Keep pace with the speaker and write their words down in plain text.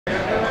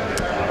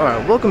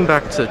Alright, welcome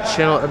back to the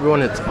channel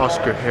everyone, it's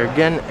Oscar here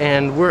again,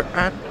 and we're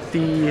at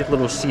the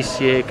little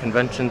CCA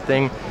convention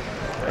thing,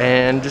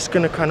 and just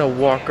gonna kind of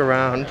walk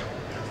around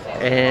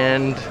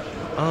and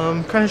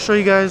kind of show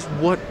you guys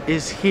what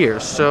is here.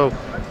 So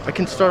I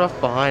can start off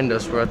behind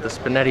us. We're at the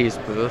Spinetti's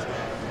booth,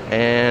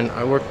 and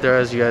I worked there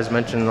as you guys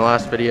mentioned in the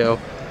last video.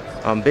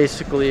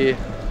 Basically,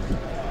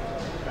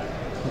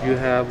 you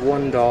have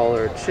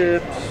 $1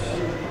 chips,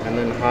 and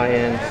then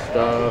high-end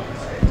stuff,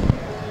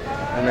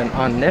 and then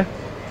Anne.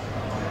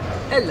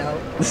 Hello.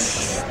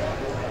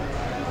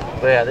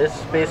 But yeah, this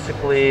is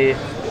basically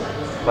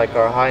like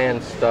our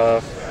high-end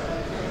stuff.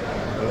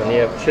 And then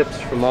you have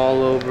chips from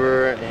all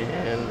over,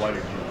 and what do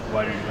you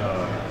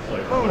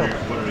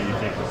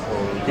think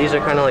before? These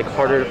are kind of like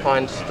harder to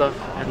find stuff,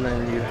 and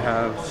then you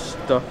have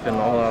stuff in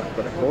all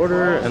alphabetical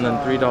order, and then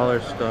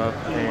 $3 stuff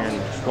and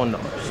just $1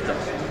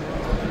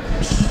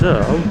 stuff.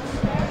 So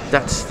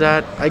that's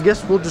that. I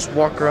guess we'll just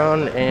walk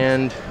around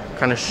and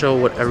kind of show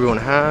what everyone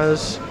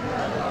has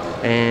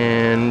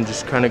and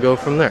just kind of go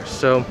from there.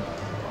 So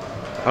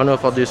I don't know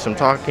if I'll do some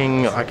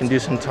talking. I can do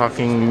some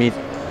talking,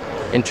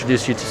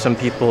 introduce you to some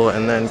people,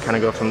 and then kind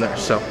of go from there.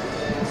 So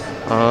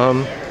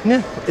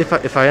yeah,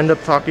 if I end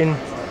up talking,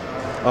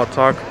 I'll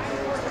talk.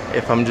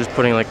 If I'm just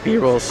putting like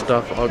B-roll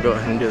stuff, I'll go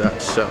ahead and do that.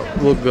 So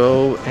we'll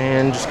go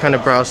and just kind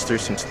of browse through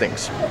some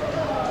things.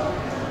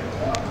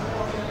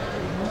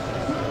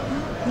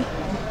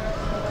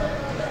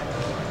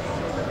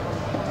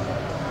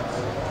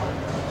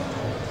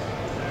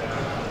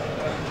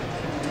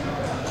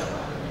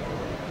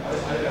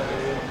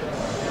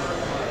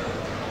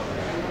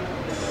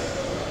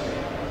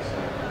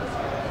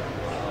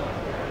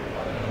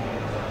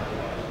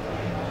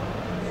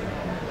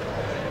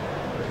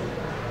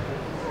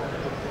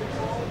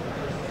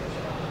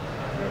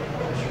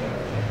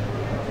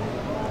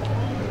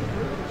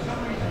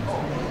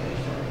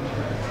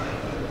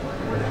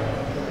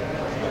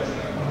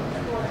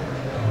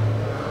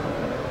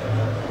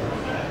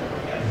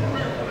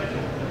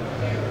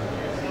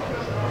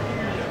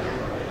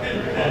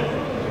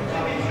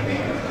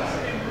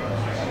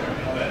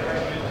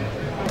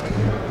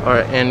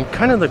 Alright, and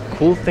kind of the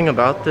cool thing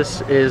about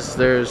this is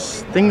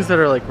there's things that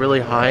are like really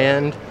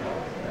high-end,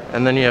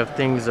 and then you have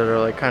things that are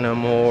like kind of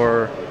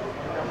more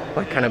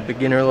like kind of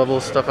beginner level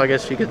stuff, I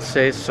guess you could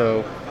say.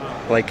 So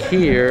like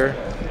here,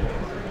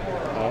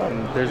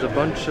 there's a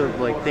bunch of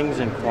like things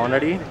in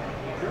quantity,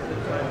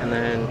 and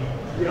then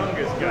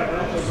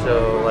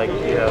so like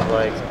you have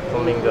like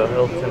Flamingo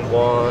Hilton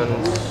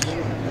ones,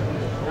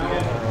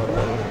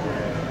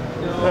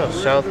 no,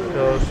 South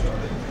Coast,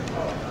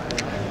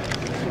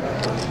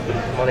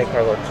 Monte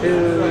Carlo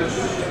 2s.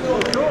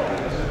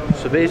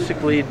 So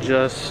basically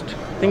just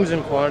things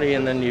in quantity,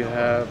 and then you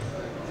have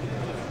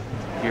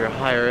your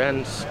higher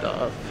end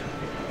stuff.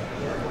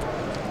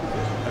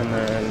 And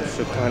then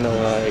so kind of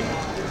like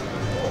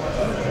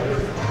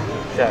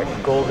that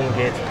Golden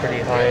Gate's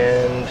pretty high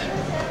end,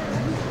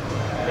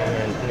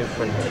 and New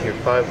Frontier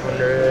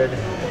 500,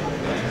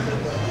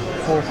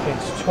 Four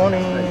Kings 20.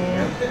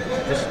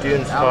 This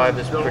Dunes 5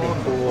 is pretty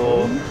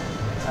cool.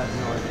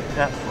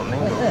 That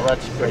Flamingo, well,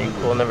 that's pretty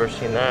cool, never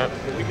seen that.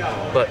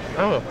 But I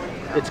don't know,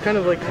 it's kind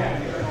of like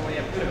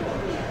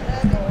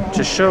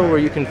to show where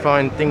you can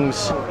find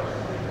things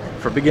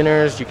for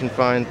beginners, you can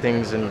find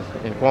things in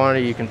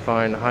quantity, you can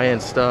find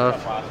high-end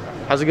stuff.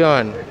 How's it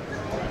going?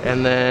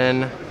 And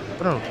then,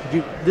 I don't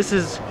know, this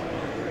is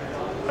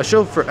a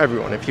show for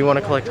everyone. If you want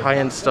to collect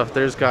high-end stuff,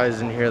 there's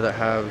guys in here that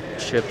have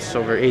chips,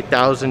 over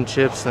 8,000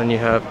 chips, and then you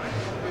have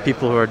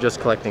people who are just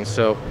collecting.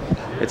 So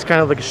it's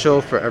kind of like a show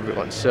for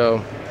everyone.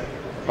 So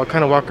I'll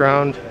kind of walk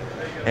around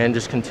and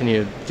just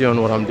continue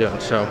doing what I'm doing.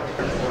 So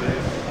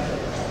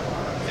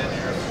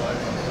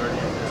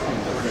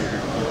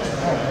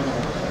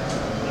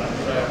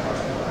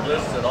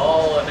Listed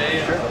all the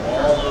names of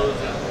all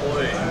those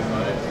employees,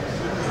 right?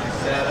 We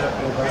sat up,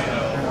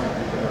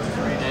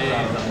 3 days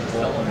on the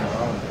telephone.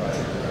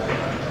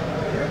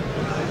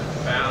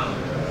 Found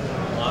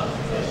lots of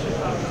issues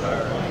with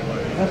our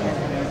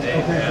employees.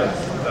 They have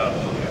stuff.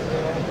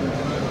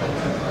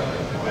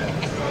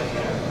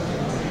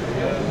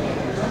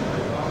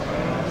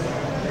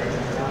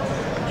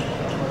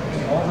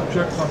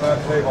 Chips on that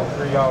table,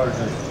 $3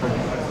 each.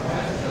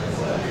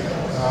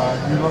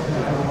 You looking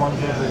for the ones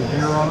with the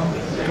year on them?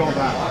 Got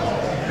that.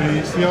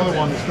 It's the other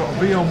one that's got a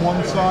V on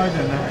one side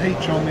and an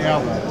H on the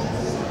other.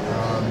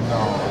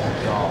 No,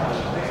 God.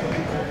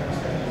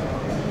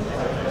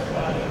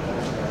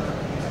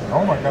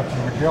 Oh, I got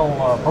some McGill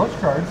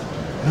postcards.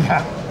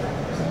 Yeah.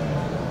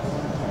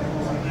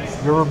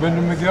 You ever been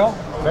to McGill?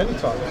 Many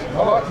times. I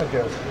like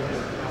McGill.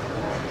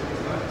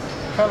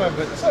 Kind of,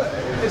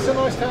 it's a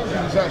nice town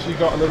because it's actually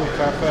got a little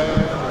cafe,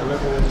 a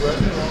little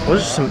restaurant.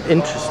 those are some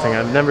interesting,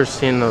 I've never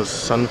seen those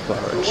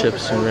sunflower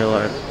chips in real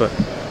life, but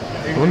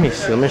let me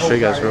see, let me show you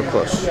guys real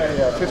close.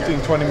 Yeah,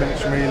 15-20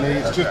 minutes from Ely.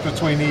 It's just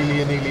between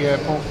Ely and Ely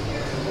Airport.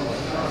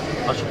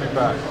 I should be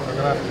back. I'm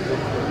gonna have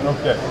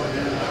to. Okay.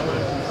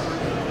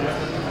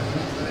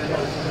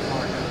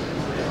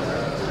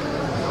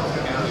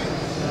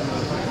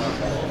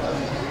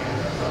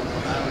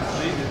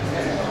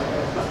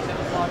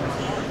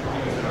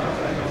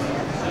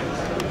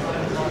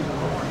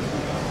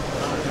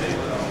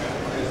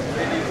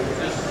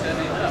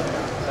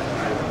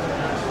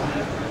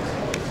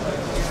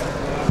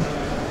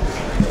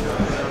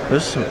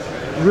 There's some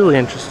really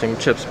interesting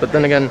chips, but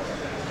then again,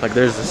 like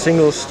there's the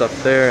single stuff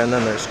there, and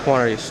then there's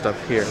quantity stuff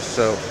here.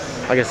 So,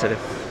 like I said,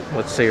 if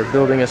let's say you're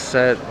building a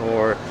set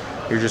or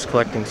you're just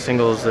collecting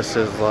singles, this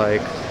is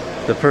like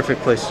the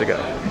perfect place to go.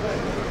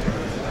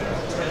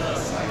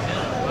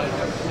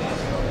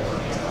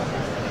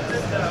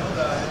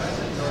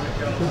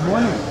 Good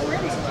morning.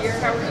 Dear,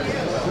 how are you?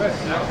 Good.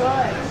 Good.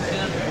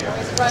 I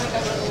was running a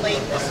little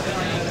late this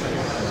morning.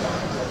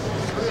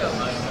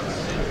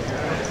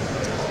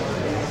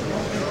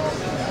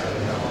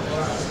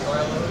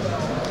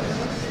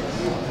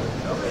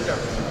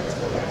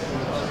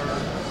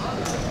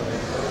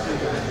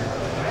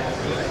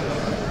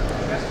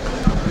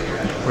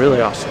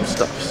 Really awesome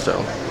stuff.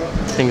 So,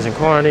 things in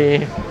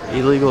quantity,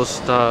 illegal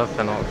stuff,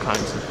 and all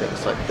kinds of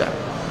things like that.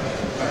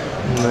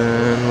 And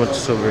then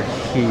what's over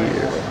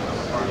here?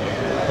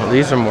 Well,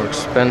 these are more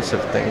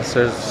expensive things.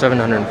 There's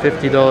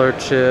 $750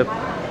 chip,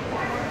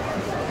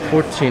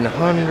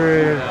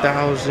 $1,400,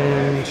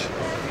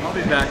 $1,000. I'll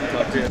be back and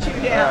talk to you.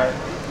 Yeah.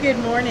 Good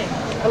morning.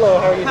 Hello,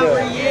 how are you How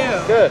doing? are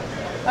you? Good.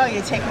 Oh,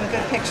 you're taking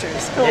good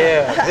pictures. Cool.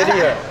 Yeah,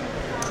 video.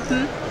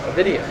 A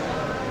video.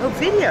 Oh,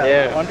 video.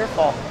 Yeah.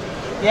 Wonderful.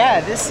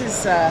 Yeah, this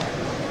is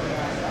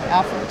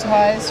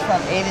alphabetized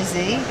from A to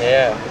Z.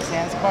 Yeah.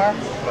 Zanzibar.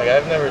 Like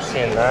I've never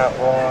seen that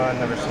one,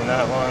 never seen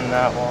that one,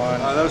 that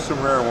one. There's some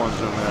rare ones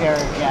in there.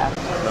 Here, yeah.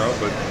 No,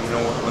 but you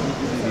know what? Let me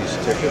give you these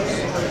tickets.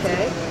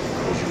 Okay.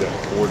 You got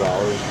 $4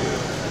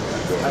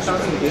 for I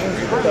found some games.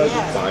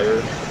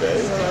 buyer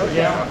today.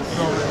 Yeah.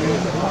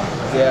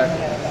 Yeah.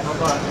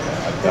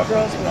 The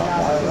girls will not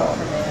go for that.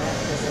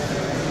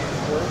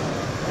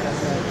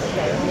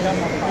 Okay, we don't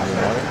want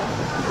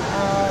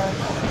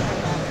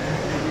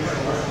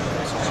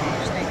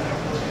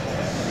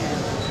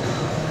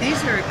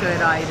these are a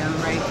good item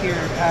right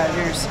here.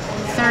 There's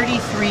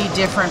 33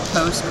 different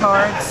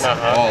postcards,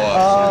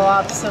 all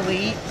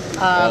obsolete.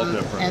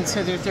 different. And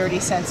so they're 30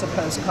 cents a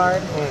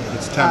postcard.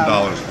 It's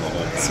 $10 for the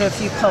whole. So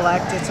if you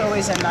collect, it's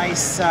always a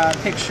nice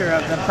picture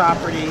of the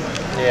property.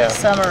 Yeah.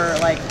 Some are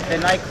like the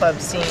nightclub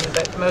scene,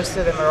 but most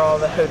of them are all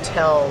the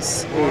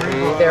hotels.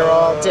 They're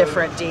all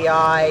different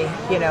DI,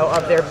 you know,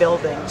 of their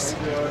buildings,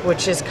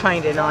 which is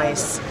kind of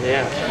nice.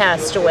 Yeah.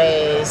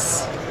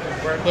 Castaways,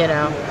 you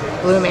know,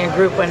 Blue Man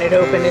Group when it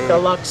opened at the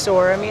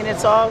Luxor. I mean,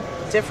 it's all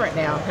different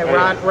now.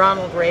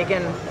 Ronald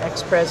Reagan,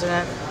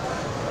 ex-president.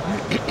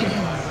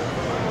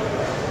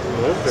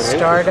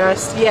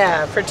 Stardust,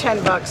 yeah, for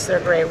 $10 they're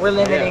great. We're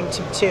limiting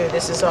to 2.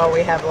 This is all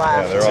we have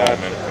left. Yeah, they're all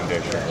mint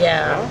condition.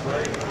 Yeah.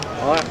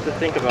 I'll have to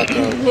think about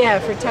those. Yeah,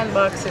 for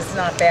 $10 it's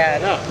not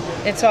bad. No.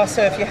 It's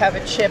also if you have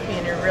a chip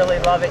and you really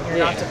love it, and you're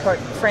not to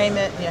frame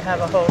it, and you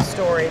have a whole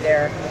story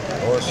there.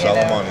 Or sell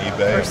them on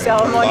eBay. Or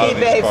sell them on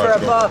eBay for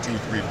 $1.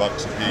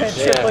 $2-3 a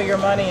piece. Triple your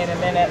money in a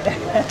minute.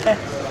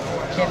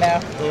 You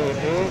know.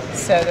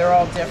 So they're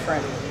all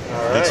different.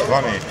 It's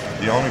funny.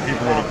 The only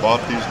people that have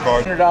bought these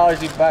cards.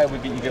 $100 you buy,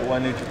 you get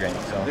 1 Nutri-Grain.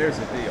 So There's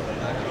a deal.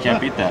 can't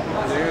beat that.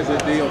 There's a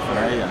deal for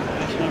you.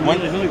 I'm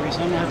really hungry,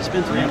 so I'm gonna have to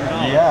spend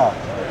 $300. Yeah.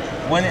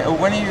 When are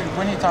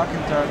you talking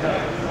to Doug?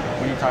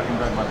 When are you talking to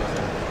Doug about this?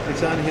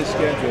 It's on his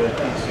schedule.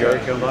 Jerry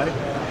come by?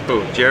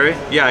 Who? Jerry?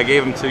 Yeah, I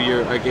gave him to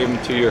your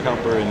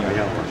helper and your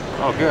helper.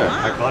 Oh, good.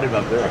 I caught him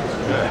up there.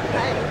 Good.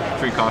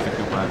 Free coffee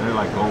coupons. They're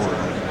like gold.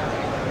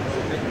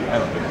 I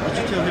don't know. Did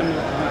you tell him I'm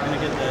gonna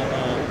get the?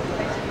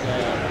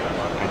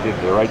 I did.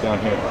 They're right down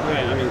here.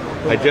 Right. I mean,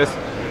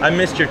 I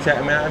missed your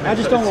text, man. I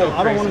just don't want.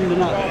 I don't want him to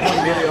not.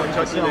 Video, I'll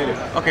talk to you later.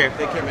 Okay.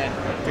 Take care, man.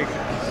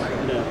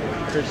 No,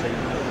 seriously,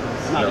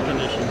 it's not the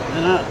condition.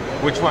 And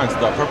Which ones?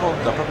 The purple?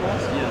 The purple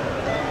ones? yeah.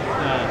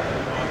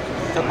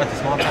 Talking about the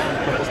small towns?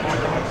 Purple small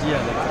towns?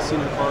 Yeah, the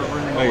casino card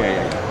room. Oh,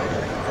 yeah.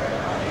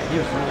 He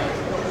was really.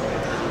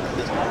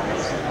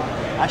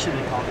 I should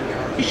have called him.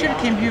 He should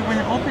have came here when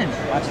it opened.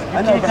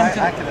 I know, but I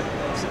could have.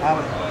 I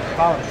would. If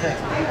I would have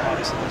texted him,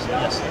 probably said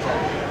yes.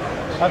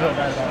 I feel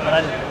bad about it, but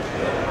I didn't.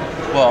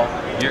 Well,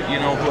 you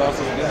know who else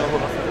is? You know who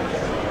else?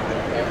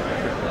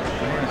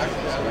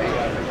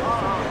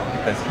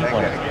 Because he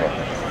wanted to go.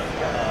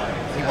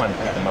 He wanted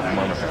to pick them up from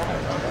under her.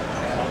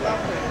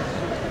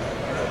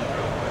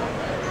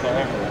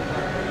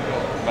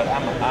 But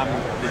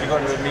did you go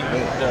to the meet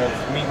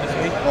this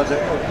week? Was it?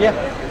 Yeah.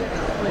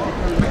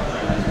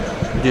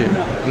 Dude,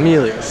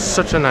 Emilio's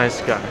such a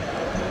nice guy.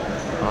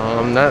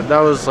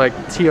 That was like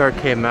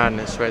TRK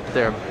madness right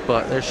there,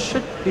 but there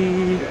should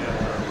be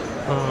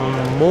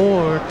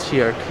more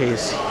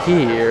TRKs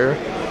here.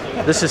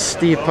 This is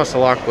Steve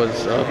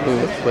Pusalakwa's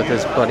booth with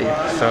his buddy.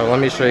 So let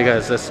me show you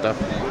guys this stuff.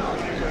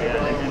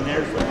 And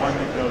there's the one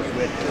that goes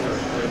with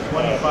the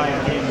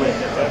 25 came with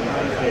it, but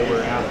they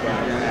were out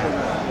there.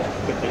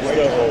 But they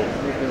still hold.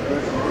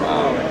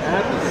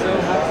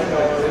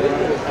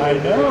 I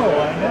know.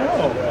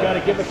 You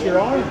gotta give us your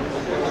arm.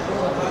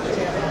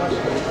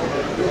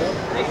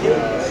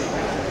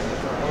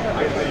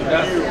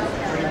 That's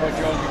pretty much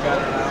all you got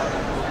now.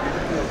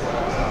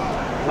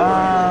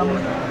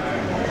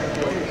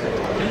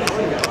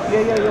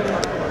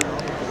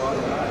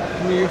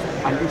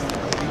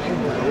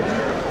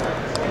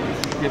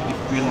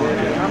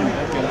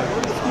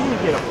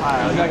 Yeah.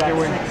 5. You got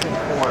 6 and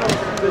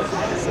 4.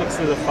 6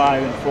 of the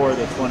 5 and 4 of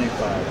the 25.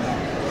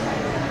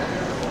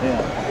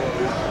 Yeah.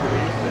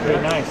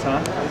 Very nice, huh?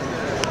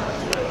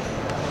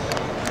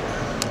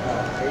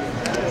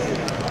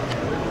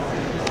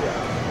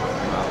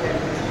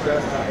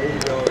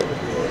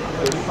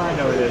 What do you find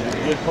over there? Did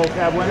you get Cold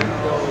Cab winner?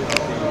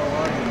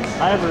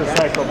 I have a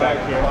recycle back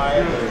here.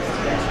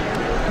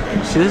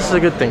 See, this is a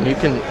good thing.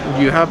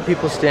 You have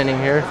people standing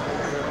here.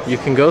 You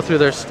can go through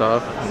their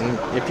stuff,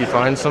 and if you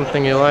find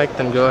something you like,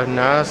 then go ahead and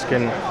ask.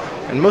 And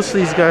most of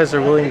these guys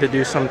are willing to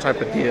do some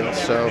type of deal.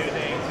 So,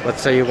 let's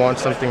say you want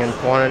something in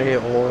quantity,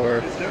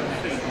 or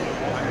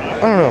I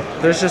don't know.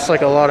 There's just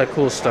like a lot of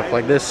cool stuff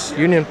like this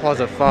Union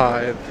Plaza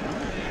 5.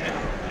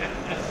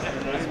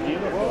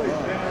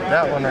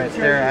 That one right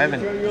there,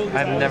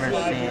 I've never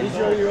seen.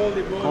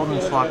 Golden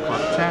Slot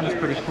Club 10 is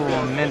pretty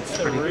cool. Mint's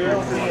pretty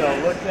cool.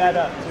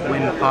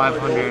 Win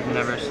 500,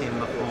 never seen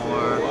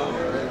before.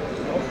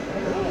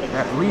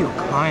 That Leo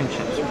Klein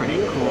chip's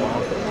pretty cool.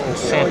 And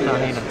Santa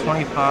Anita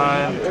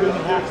 25.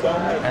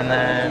 And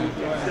then,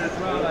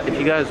 if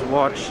you guys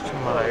watched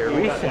my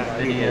recent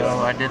video,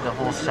 I did the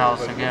whole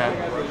South again.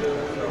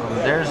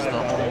 There's the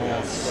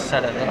whole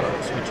set of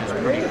those, which is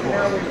pretty cool.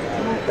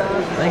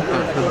 I think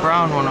the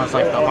brown one was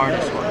like the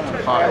hardest one to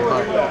find,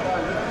 but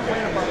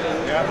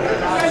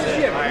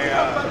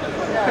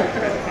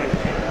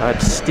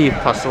that's Steve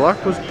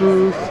Pastelacco's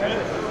booth.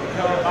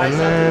 And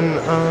then,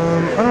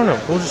 I don't know,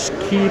 we'll just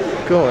keep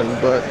going,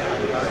 but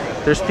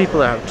there's people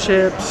that have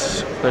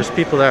chips, there's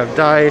people that have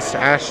dice,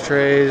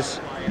 ashtrays,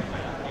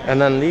 and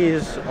then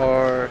these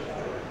are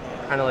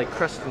kind of like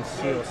crest and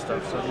seal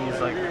stuff. So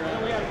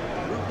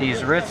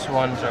these Ritz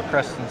ones are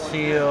crest and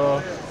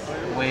seal,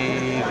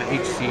 Wave,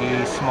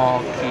 HC,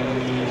 Small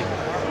Key,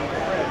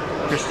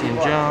 Christian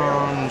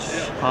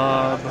Jones,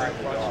 Hub.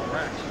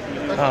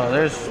 Oh,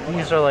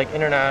 these are like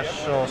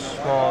international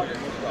small.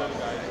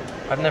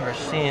 I've never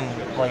seen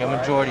like a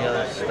majority of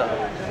this stuff.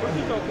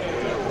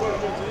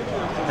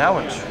 That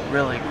one's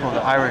really cool,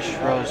 the Irish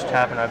Rose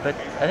Tavern. I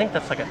think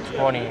that's like a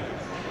 20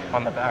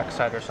 on the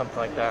backside or something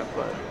like that,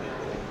 but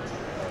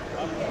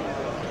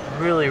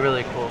really,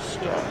 really cool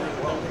stuff.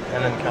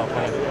 And then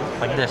California,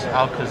 like this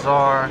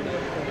Alcazar,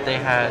 they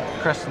had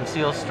Crest and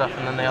Seal stuff,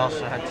 and then they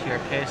also had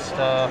TRK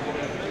stuff.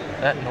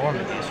 That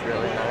Normandy is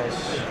really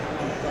nice.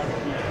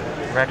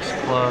 Rex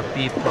Club,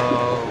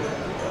 Beepo,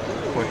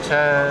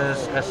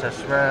 Cortez,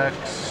 SS Rex.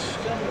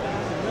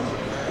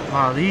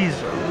 Wow, these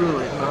are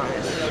really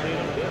nice.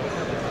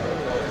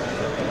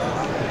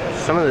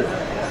 Some of the,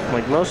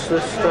 like most of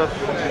this stuff,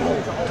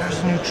 there's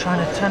a new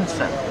China 10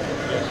 set.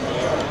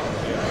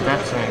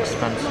 That's an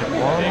expensive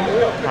one.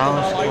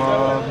 Palace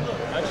Club,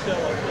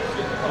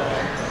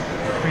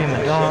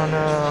 Prima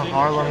Donna,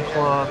 Harlem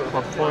Club,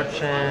 Club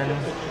Fortune.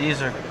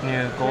 These are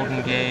new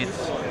Golden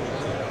Gates.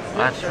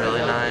 That's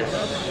really nice.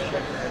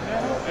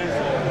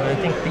 I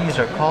think these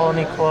are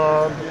Colony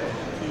Club.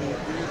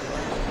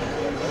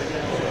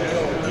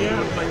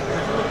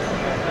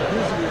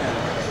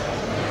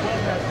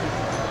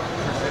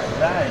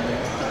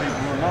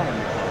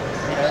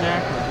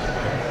 Exactly.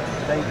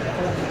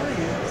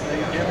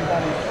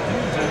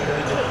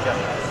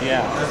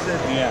 Yeah.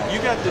 Yeah. You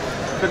got to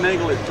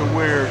finagle it to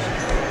where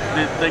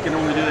they can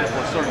only do that for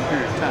a certain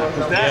period of time.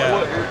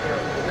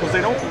 Because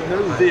they don't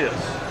know this.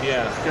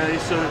 Yeah. Okay,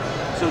 so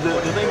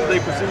the thing that they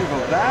perceive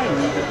of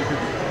value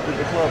that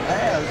the club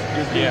has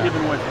is being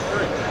given away for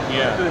free.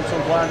 Yeah. So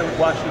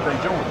why should they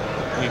join?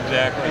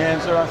 Exactly.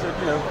 And so I said,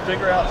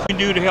 figure out What can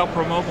you do to help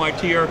promote my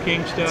TR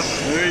King stuff?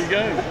 There you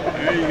go.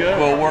 There you go.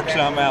 Well, work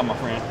something out, my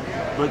friend.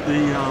 But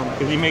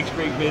Because he makes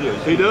great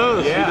videos. he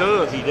does. Yeah, He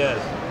does. He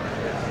does.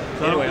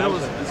 So Anyway, that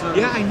was,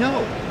 yeah, I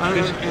know.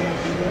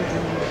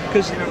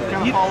 Because kind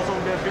of falls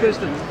on deaf ears.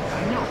 the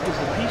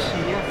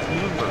PCF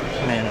universe.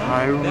 Man,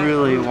 I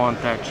really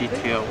want that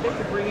GTO. They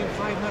could bring in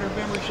 500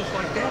 members just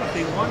like that if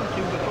they wanted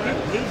to, but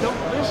they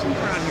don't listen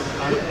around here.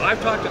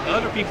 I've talked to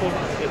other people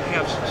that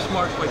have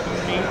smarts like you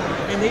and me,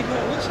 and they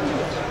don't listen to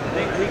us.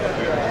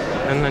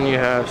 And then you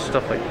have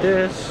stuff like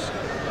this.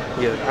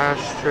 You have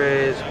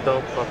ashtrays,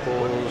 belt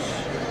buckles,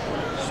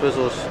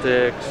 swizzle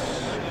sticks.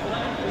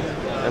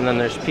 And then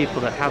there's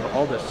people that have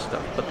all this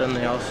stuff, but then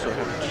they also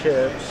have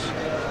chips.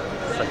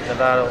 It's like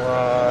Nevada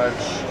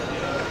Lodge.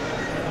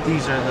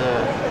 These are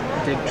the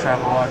Dig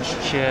Travelodge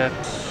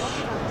chips.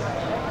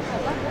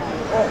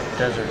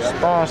 Desert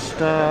Spa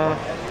stuff.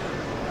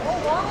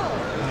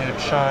 New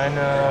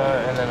China,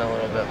 and then a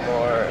little bit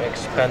more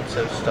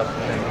expensive stuff.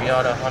 The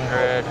Miata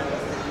 100,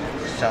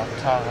 South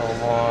Tahoe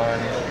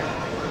one.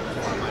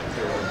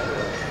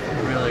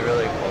 Really,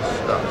 really cool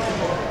stuff.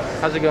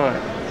 How's it going?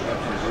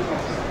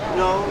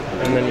 No.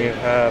 And then you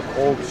have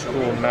old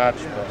school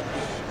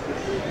matchbooks.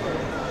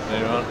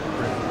 They want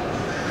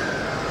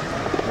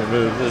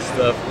remove this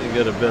stuff to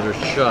get a better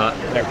shot.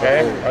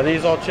 Okay. Are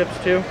these all chips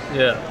too?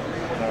 Yeah.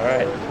 All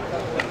right.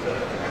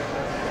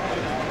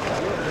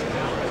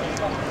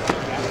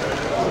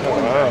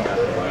 Oh, wow.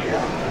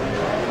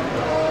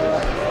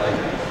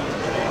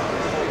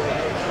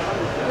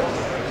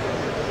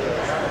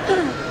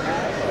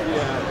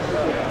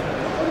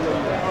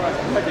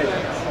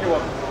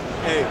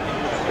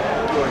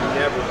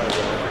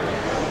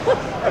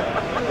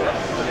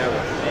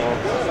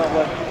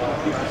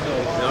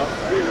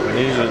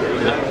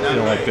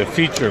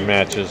 feature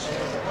matches.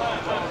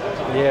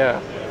 Yeah.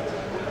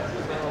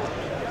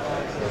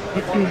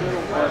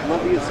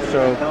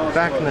 So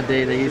back in the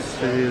day, they used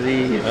to do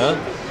these. Huh?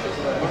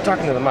 I'm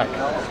talking to the mic.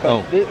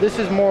 Oh. This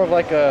is more of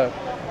like a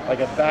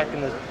back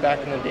in the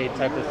day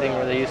type of thing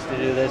where they used to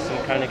do this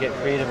and kind of get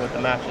creative with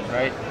the matches,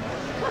 right?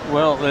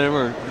 Well, they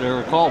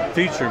were called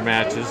feature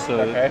matches, so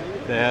Okay.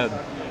 they had,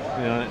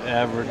 you know,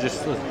 average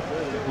just a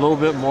little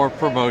bit more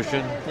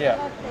promotion. Yeah.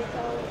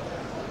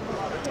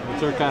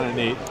 Which are kind of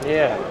neat.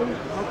 Yeah.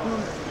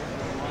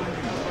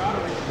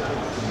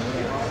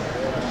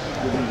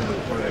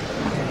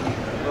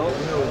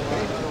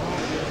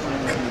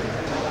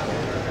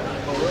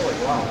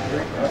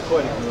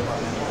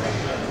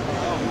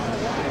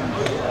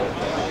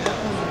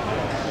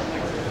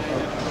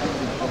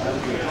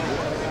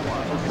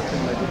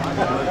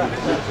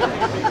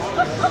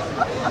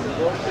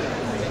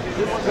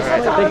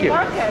 Alright, thank you.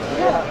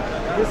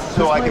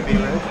 So I can be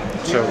ready.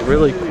 So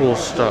really cool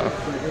stuff.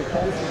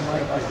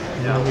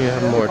 You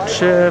have more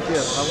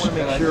chips. I want to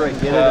make sure I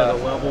get it at a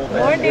level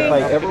that if I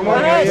ever want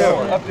to get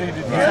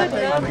updated,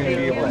 I'm going to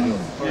be able to do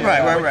it.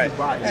 Right.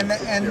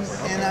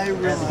 And I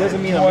really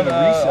Doesn't mean I'm going to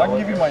resell I can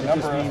give you my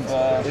number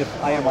if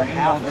I ever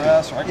have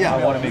address, or I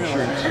I want to make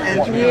sure it's And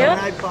working. when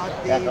I bought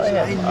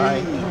these, My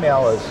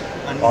email is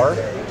Art.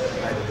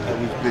 I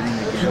was bidding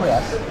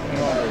against.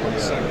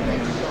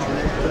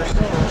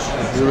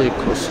 Really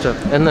cool stuff.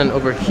 And then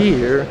over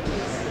here,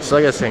 so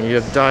like I was saying, you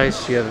have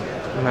dice, you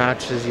have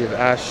matches, you have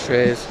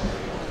ashtrays.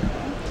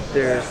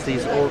 There's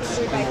these old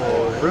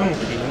school room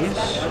keys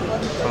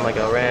from like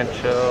El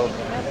Rancho,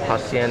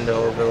 Hacienda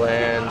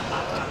Overland,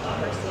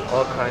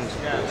 all kinds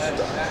of cool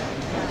stuff.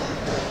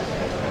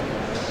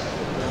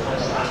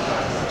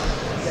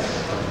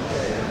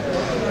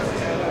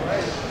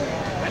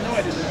 I know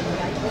I didn't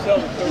sell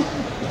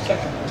the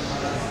second one.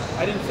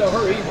 I didn't sell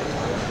her either.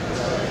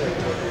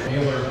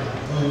 Mueller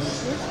Moose,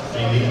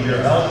 we need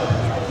your help.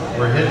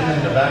 We're hidden in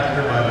the back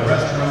here by the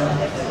restroom,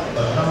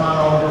 but come on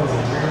over, we're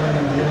wheeling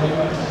and dealing,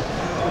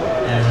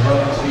 and we'd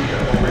love to see you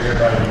over here by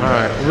the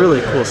Alright,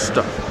 really cool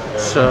stuff.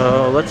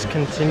 So let's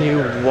continue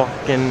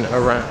walking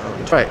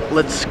around. Right,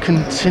 let's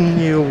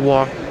continue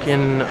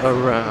walking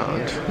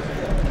around.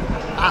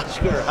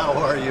 Oscar, how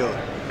are you?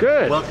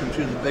 Good. Welcome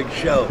to the big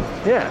show.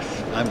 Yes.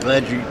 I'm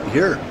glad you're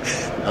here.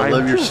 I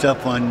love your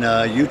stuff on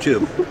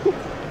YouTube.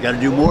 Got to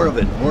do more of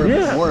it. More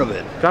of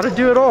it. Got to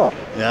do it all.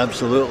 Yeah,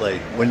 absolutely.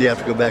 When do you have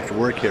to go back to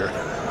work here?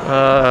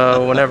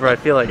 Whenever I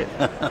feel like it.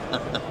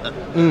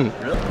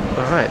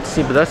 Alright,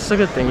 see, but that's the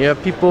good thing. You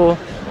have people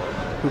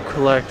who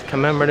collect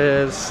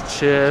commemoratives,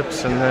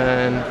 chips, and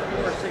then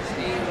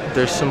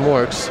there's some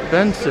more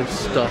expensive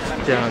stuff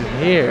down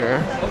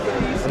here.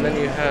 And then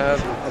you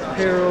have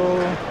apparel.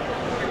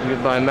 You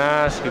could buy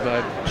masks, you could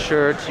buy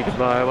shirts, you could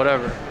buy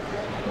whatever.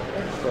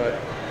 But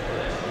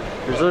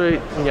there's literally,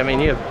 I mean,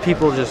 you have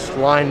people just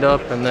lined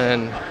up, and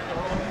then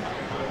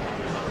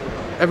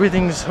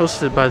everything's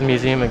hosted by the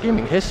Museum of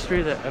Gaming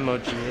History, the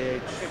MOGH. So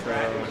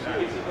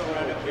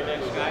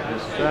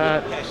there's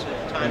that,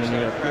 and then you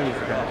have things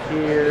back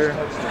here.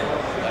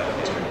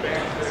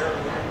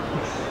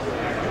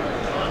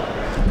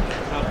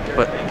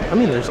 But I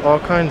mean, there's all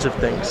kinds of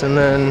things, and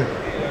then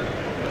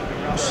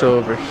so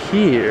over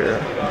here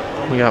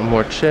we got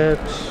more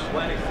chips.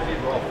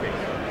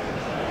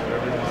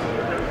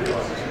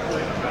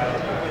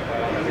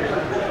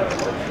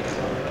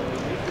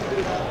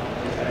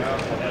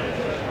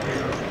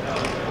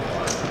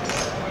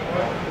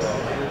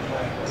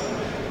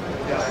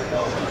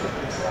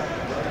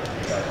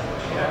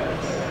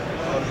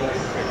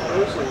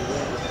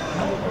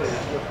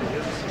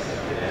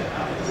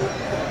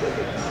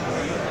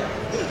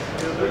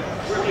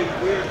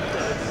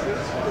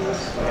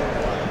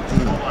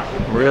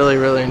 Really,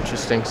 really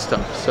interesting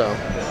stuff. So,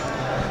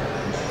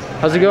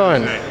 how's it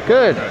going?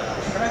 Good.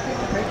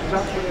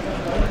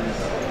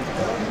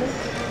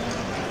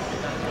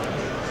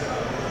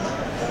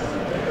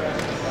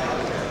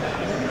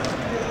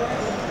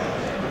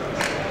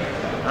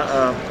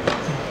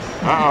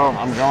 Uh-oh,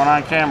 I'm going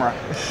on camera.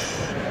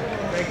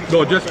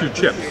 No, just your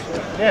chips.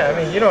 Yeah,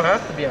 I mean, you don't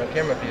have to be on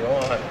camera if you don't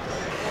want.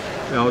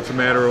 No, it's a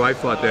matter of, I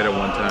thought that at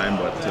one time,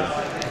 but...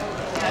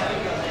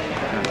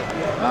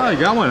 Oh, you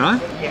got one, huh?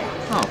 Yeah.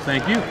 Oh,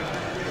 thank you.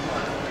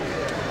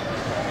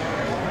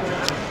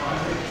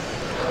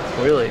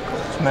 Really cool.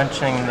 It's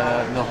mentioning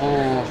the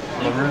whole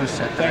LaRue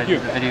set that I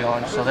did the video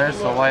on. So there's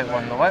the white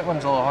one. The white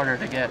one's a little harder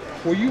to get.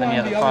 Were you than on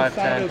the the other other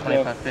side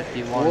 510, of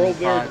 2550, the world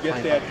there to 1, 5,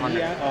 get that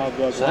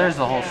 2500. So there's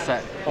the whole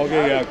set.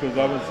 Okay, yeah, because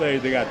I would say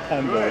they got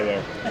tons over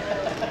there.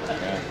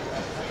 Yeah.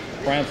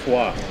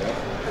 Francois.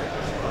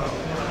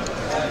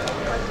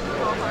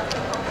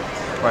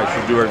 Probably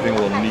should do everything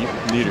a little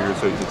neater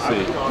so you can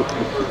see.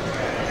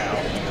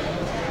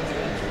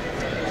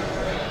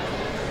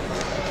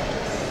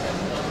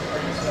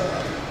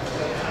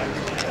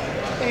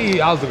 Hey,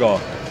 how's it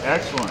going?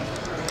 Excellent.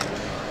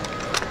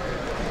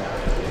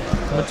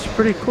 It's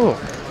pretty cool.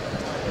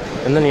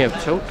 And then you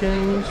have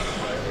tokens.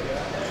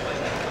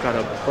 Got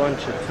a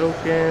bunch of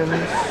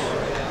tokens.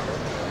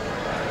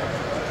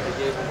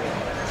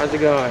 How's it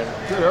going?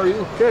 Good, how are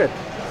you? Good.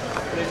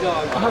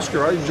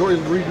 Oscar, I enjoyed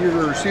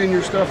seeing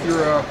your stuff,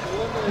 your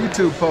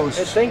YouTube posts.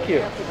 Hey, thank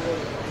you.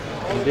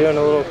 I'm doing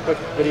a little quick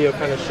video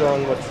kind of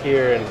showing what's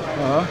here and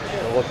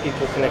what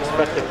people can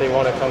expect if they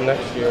want to come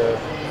next year.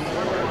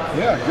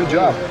 Yeah, good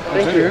job.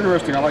 Thank It's you.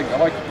 interesting. I like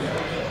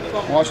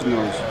watching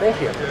those.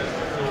 Thank you.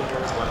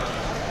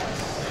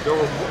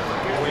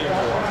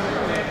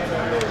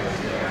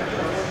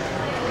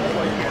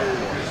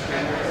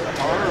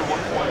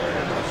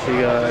 So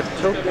you got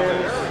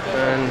tokens,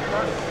 and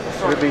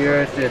over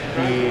here did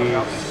these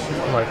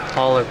like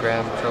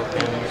hologram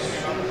tokens.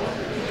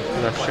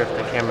 I'm not sure if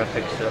the camera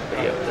picks it up, but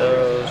you have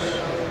those.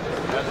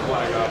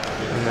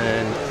 And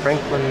then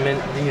Franklin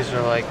Mint, these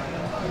are like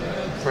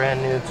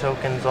brand new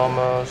tokens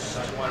almost.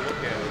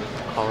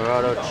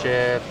 Colorado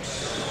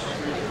chips,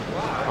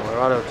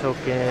 Colorado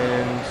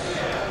tokens.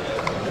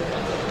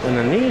 And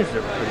then these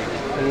are pretty cool.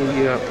 And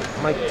you got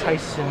Mike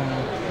Tyson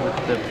with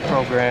the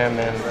program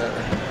and the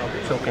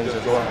tokens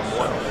as well.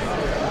 So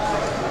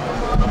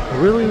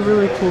really,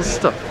 really cool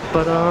stuff.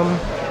 But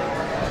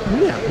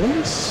yeah, let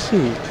me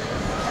see.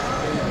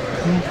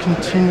 Let me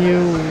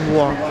continue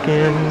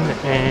walking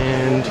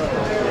and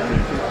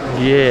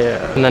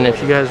yeah. And then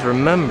if you guys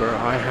remember,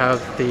 I have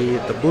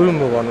the blue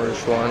Moulin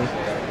Rouge one.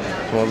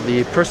 Well,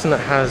 the person that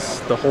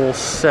has the whole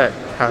set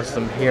has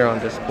them here on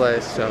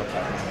display, so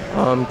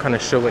kind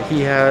of show what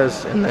he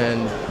has and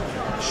then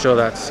show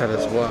that set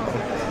as well.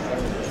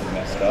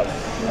 Messed up.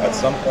 At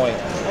some point,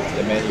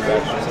 the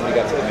manufacturer, somebody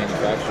got to the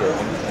manufacturer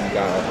and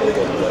got a hold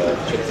of the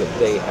chips that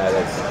they had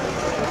as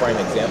prime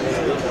examples,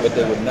 but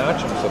they would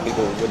notch them so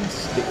people wouldn't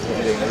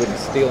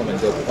steal them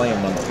and go play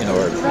them on, you know,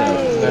 or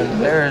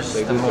and there's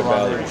they the lose their Moulin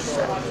value. Rouge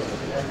set.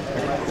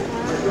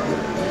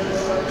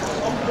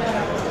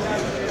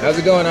 How's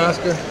it going,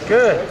 Oscar?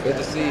 Good. Good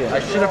to see you. I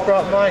should have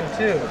brought mine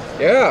too.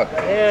 Yeah.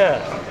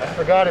 Yeah. I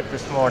forgot it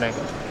this morning.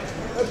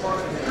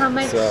 How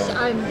much? So,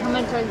 How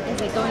much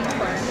is it going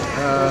for?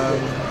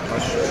 I'll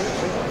show you.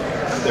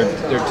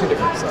 They're two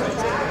different sides.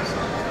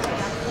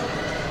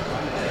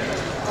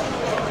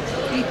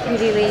 You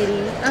pretty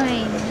lady.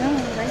 I know.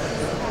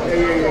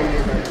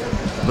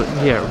 But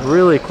yeah,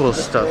 really cool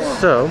stuff.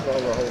 So,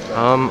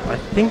 I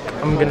think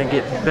I'm gonna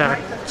get back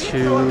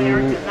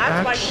to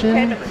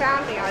action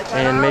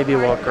and maybe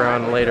walk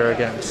around later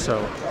again.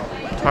 So,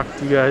 talk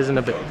to you guys in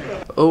a bit.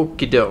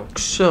 Okie doke.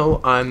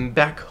 So, I'm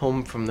back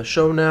home from the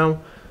show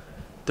now.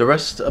 The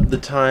rest of the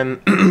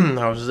time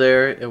I was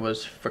there, it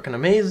was freaking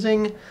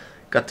amazing.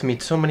 Got to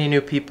meet so many new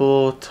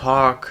people,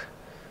 talk,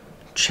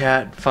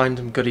 chat, find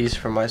some goodies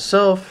for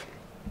myself,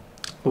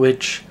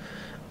 which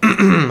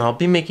I'll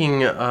be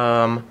making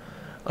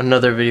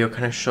another video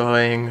kind of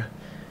showing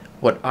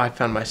what I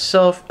found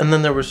myself. And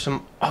then there were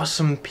some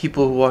awesome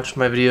people who watched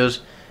my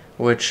videos,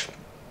 which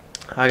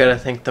I gotta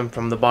thank them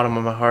from the bottom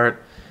of my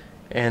heart.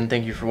 And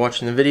thank you for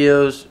watching the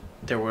videos.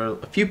 There were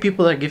a few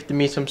people that gifted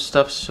me some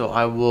stuff, so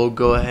I will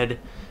go ahead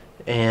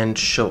and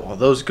show all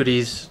those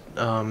goodies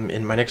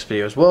in my next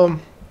video as well.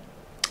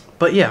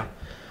 But yeah,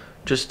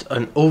 just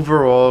an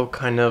overall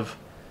kind of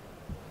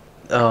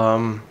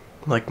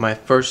like my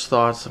first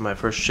thoughts of my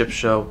first chip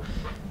show.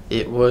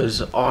 It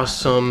was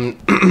awesome.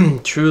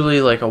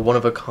 Truly like a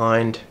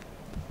one-of-a-kind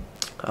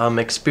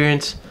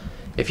experience.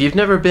 If you've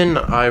never been,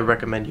 I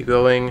recommend you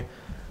going.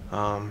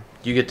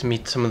 You get to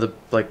meet some of the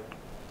like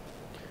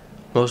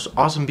most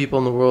awesome people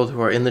in the world who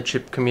are in the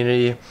chip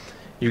community.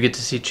 You get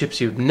to see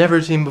chips you've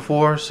never seen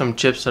before. Some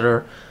chips that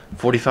are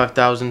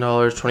 $45,000,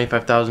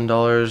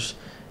 $25,000,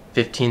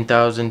 $15,000,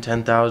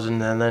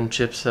 $10,000, and then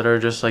chips that are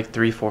just like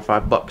 $3, $4,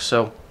 $5.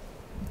 So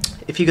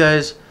if you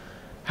guys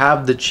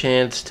have the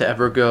chance to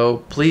ever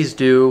go, please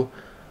do.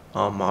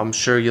 I'm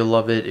sure you'll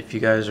love it. If you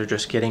guys are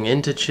just getting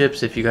into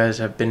chips, if you guys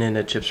have been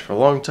into chips for a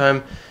long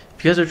time,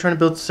 if you guys are trying to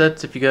build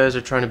sets, if you guys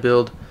are trying to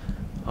build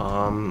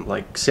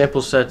like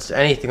sample sets,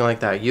 anything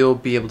like that, you'll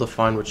be able to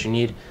find what you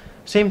need.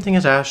 Same thing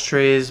as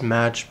ashtrays,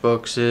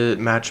 matchbooks.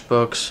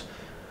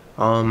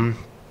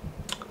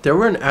 There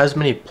weren't as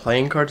many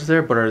playing cards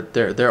there, but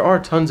there are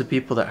tons of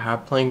people that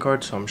have playing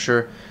cards, so I'm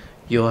sure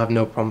you'll have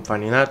no problem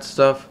finding that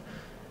stuff.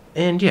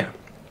 And yeah,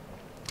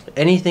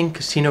 anything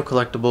casino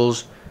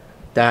collectibles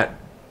that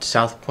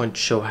South Point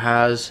show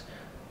has.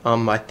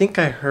 I think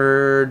I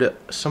heard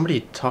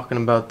somebody talking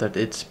about that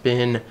it's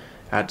been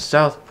at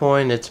South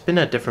Point, it's been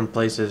at different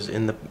places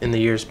in the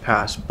years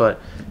past, but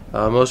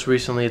most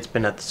recently it's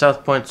been at the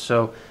South Point.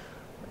 So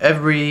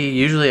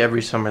usually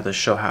every summer the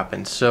show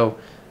happens. So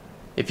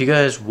if you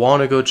guys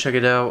want to go check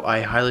it out,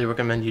 I highly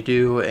recommend you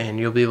do, and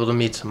you'll be able to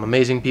meet some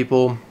amazing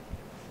people,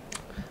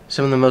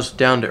 some of the most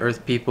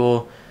down-to-earth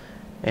people,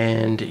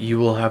 and you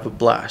will have a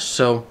blast.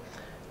 So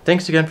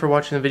thanks again for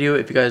watching the video.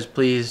 If you guys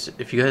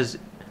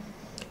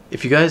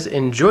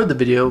enjoyed the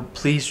video,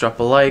 please drop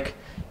a like.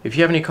 If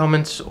you have any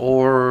comments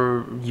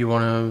or you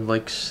want to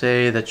like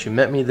say that you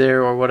met me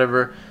there or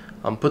whatever,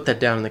 put that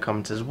down in the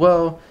comments as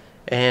well.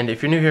 And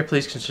if you're new here,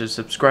 please consider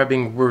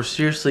subscribing. We're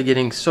seriously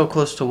getting so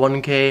close to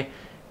 1K,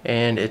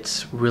 and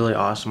it's really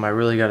awesome. I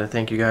really got to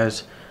thank you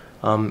guys.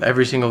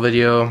 Every single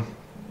video,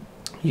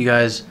 you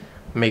guys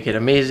make it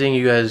amazing.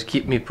 You guys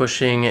keep me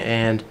pushing,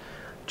 and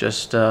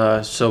just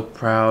so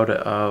proud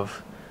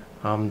of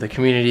the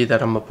community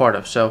that I'm a part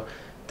of. So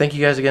thank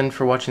you guys again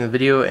for watching the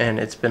video, and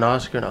it's been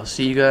Oscar, and I'll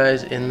see you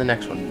guys in the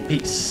next one.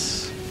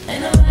 Peace.